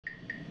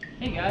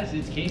Hey guys,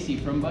 it's Casey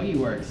from Buggy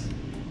Works.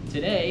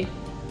 Today,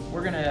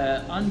 we're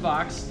gonna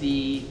unbox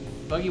the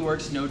Buggy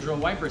Works no drill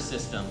wiper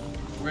system.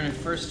 We're gonna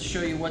first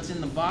show you what's in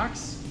the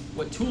box,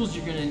 what tools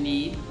you're gonna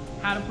need,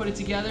 how to put it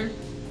together,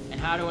 and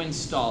how to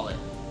install it.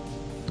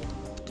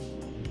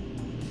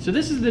 So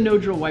this is the no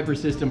drill wiper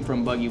system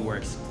from Buggy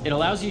Works. It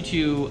allows you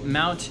to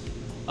mount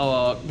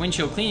a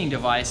windshield cleaning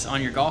device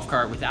on your golf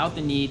cart without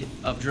the need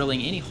of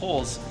drilling any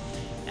holes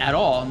at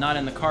all, not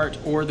in the cart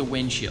or the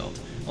windshield.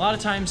 A lot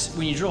of times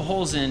when you drill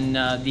holes in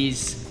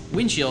these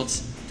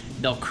windshields,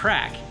 they'll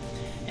crack.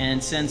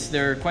 And since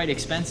they're quite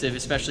expensive,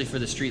 especially for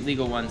the street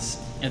legal ones,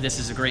 this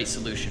is a great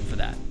solution for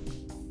that.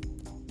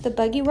 The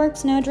Buggy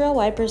Works no drill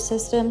wiper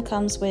system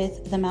comes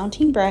with the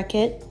mounting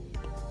bracket,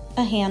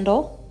 a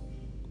handle,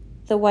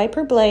 the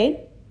wiper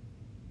blade,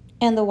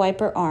 and the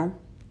wiper arm.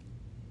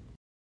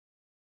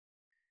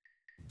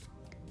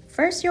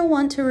 First, you'll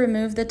want to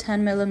remove the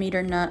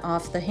 10mm nut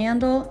off the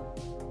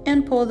handle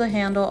and pull the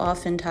handle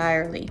off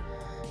entirely.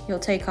 You'll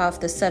take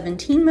off the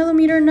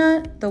 17mm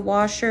nut, the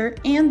washer,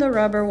 and the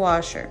rubber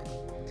washer.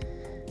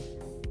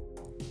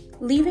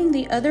 Leaving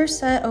the other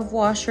set of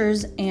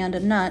washers and a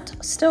nut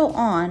still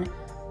on,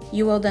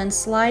 you will then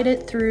slide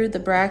it through the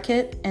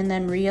bracket and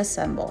then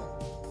reassemble.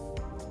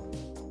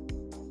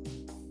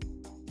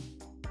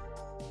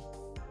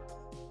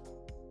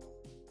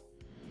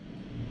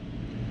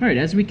 All right,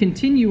 as we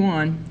continue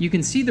on, you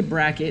can see the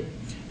bracket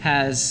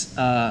has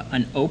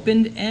an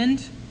opened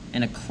end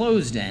and a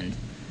closed end.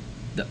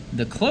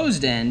 The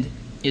closed end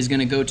is going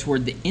to go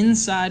toward the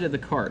inside of the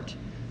cart.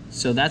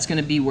 So that's going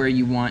to be where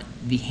you want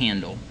the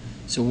handle.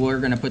 So we're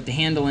going to put the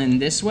handle in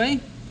this way.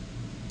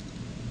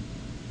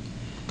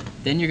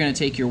 Then you're going to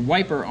take your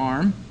wiper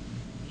arm.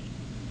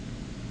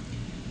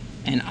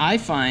 And I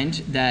find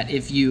that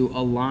if you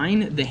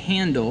align the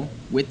handle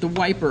with the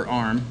wiper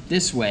arm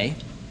this way,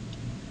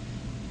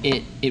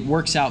 it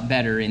works out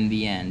better in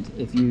the end.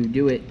 If you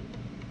do it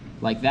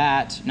like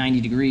that, 90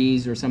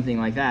 degrees or something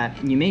like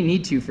that, you may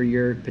need to for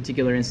your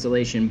particular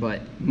installation, but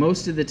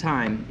most of the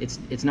time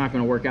it's not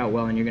going to work out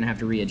well and you're going to have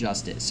to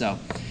readjust it. So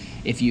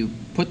if you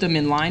put them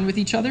in line with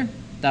each other,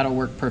 that'll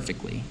work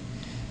perfectly.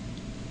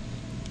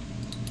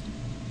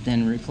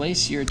 Then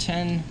replace your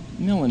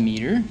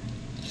 10mm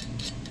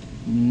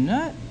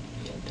nut,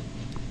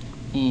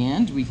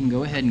 and we can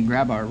go ahead and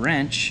grab our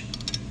wrench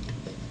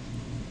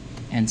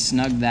and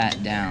snug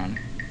that down.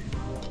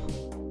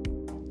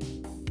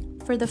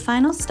 For the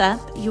final step,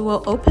 you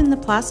will open the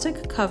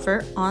plastic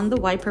cover on the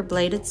wiper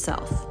blade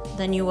itself.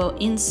 Then you will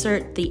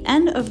insert the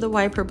end of the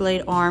wiper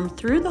blade arm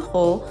through the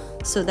hole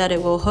so that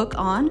it will hook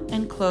on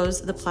and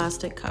close the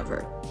plastic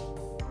cover.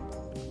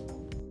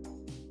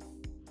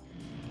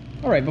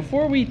 All right,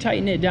 before we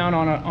tighten it down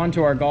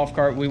onto our golf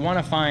cart, we want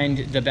to find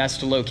the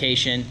best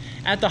location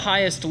at the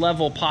highest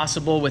level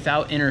possible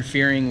without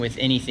interfering with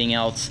anything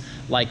else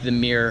like the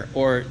mirror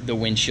or the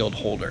windshield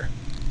holder.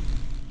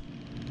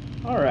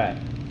 All right,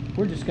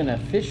 we're just gonna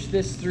fish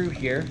this through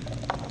here,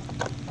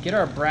 get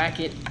our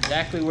bracket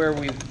exactly where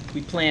we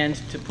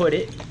planned to put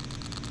it,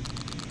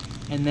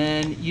 and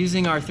then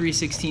using our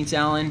 3/16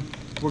 Allen,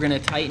 we're gonna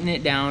tighten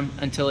it down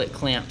until it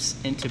clamps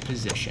into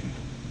position.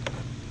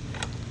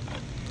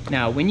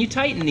 Now, when you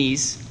tighten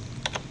these,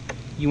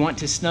 you want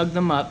to snug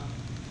them up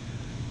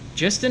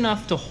just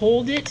enough to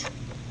hold it,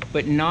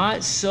 but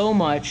not so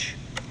much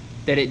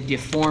that it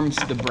deforms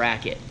the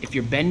bracket. If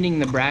you're bending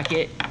the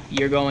bracket,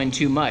 you're going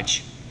too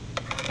much,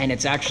 and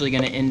it's actually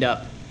going to end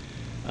up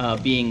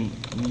being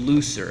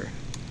looser.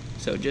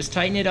 So just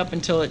tighten it up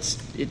until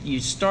you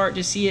start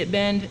to see it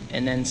bend,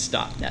 and then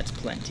stop. That's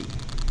plenty.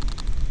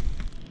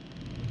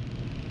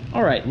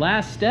 All right,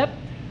 last step,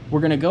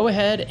 we're going to go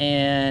ahead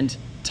and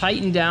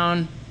tighten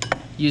down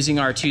using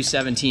our two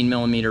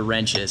 17mm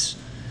wrenches.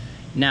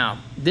 Now,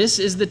 this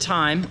is the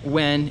time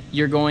when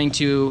you're going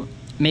to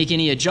make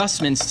any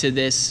adjustments to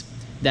this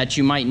that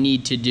you might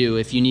need to do.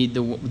 If you need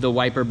the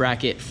wiper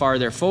bracket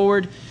farther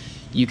forward,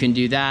 you can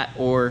do that,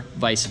 or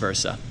vice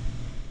versa.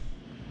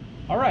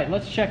 All right,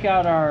 let's check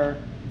out our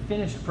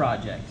finished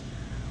project.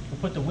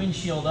 We'll put the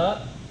windshield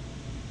up.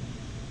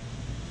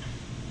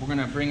 We're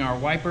gonna bring our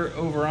wiper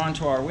over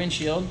onto our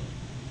windshield,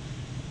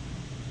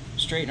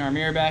 straighten our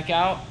mirror back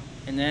out,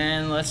 and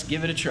then let's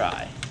give it a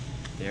try.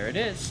 There it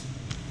is.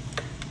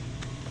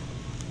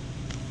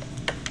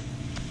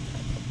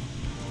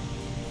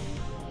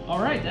 All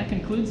right, that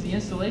concludes the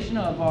installation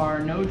of our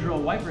no drill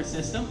wiper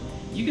system.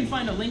 You can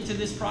find a link to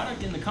this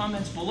product in the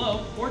comments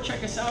below, or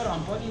check us out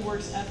on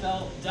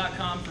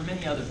buggyworksfl.com for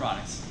many other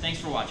products. Thanks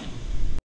for watching.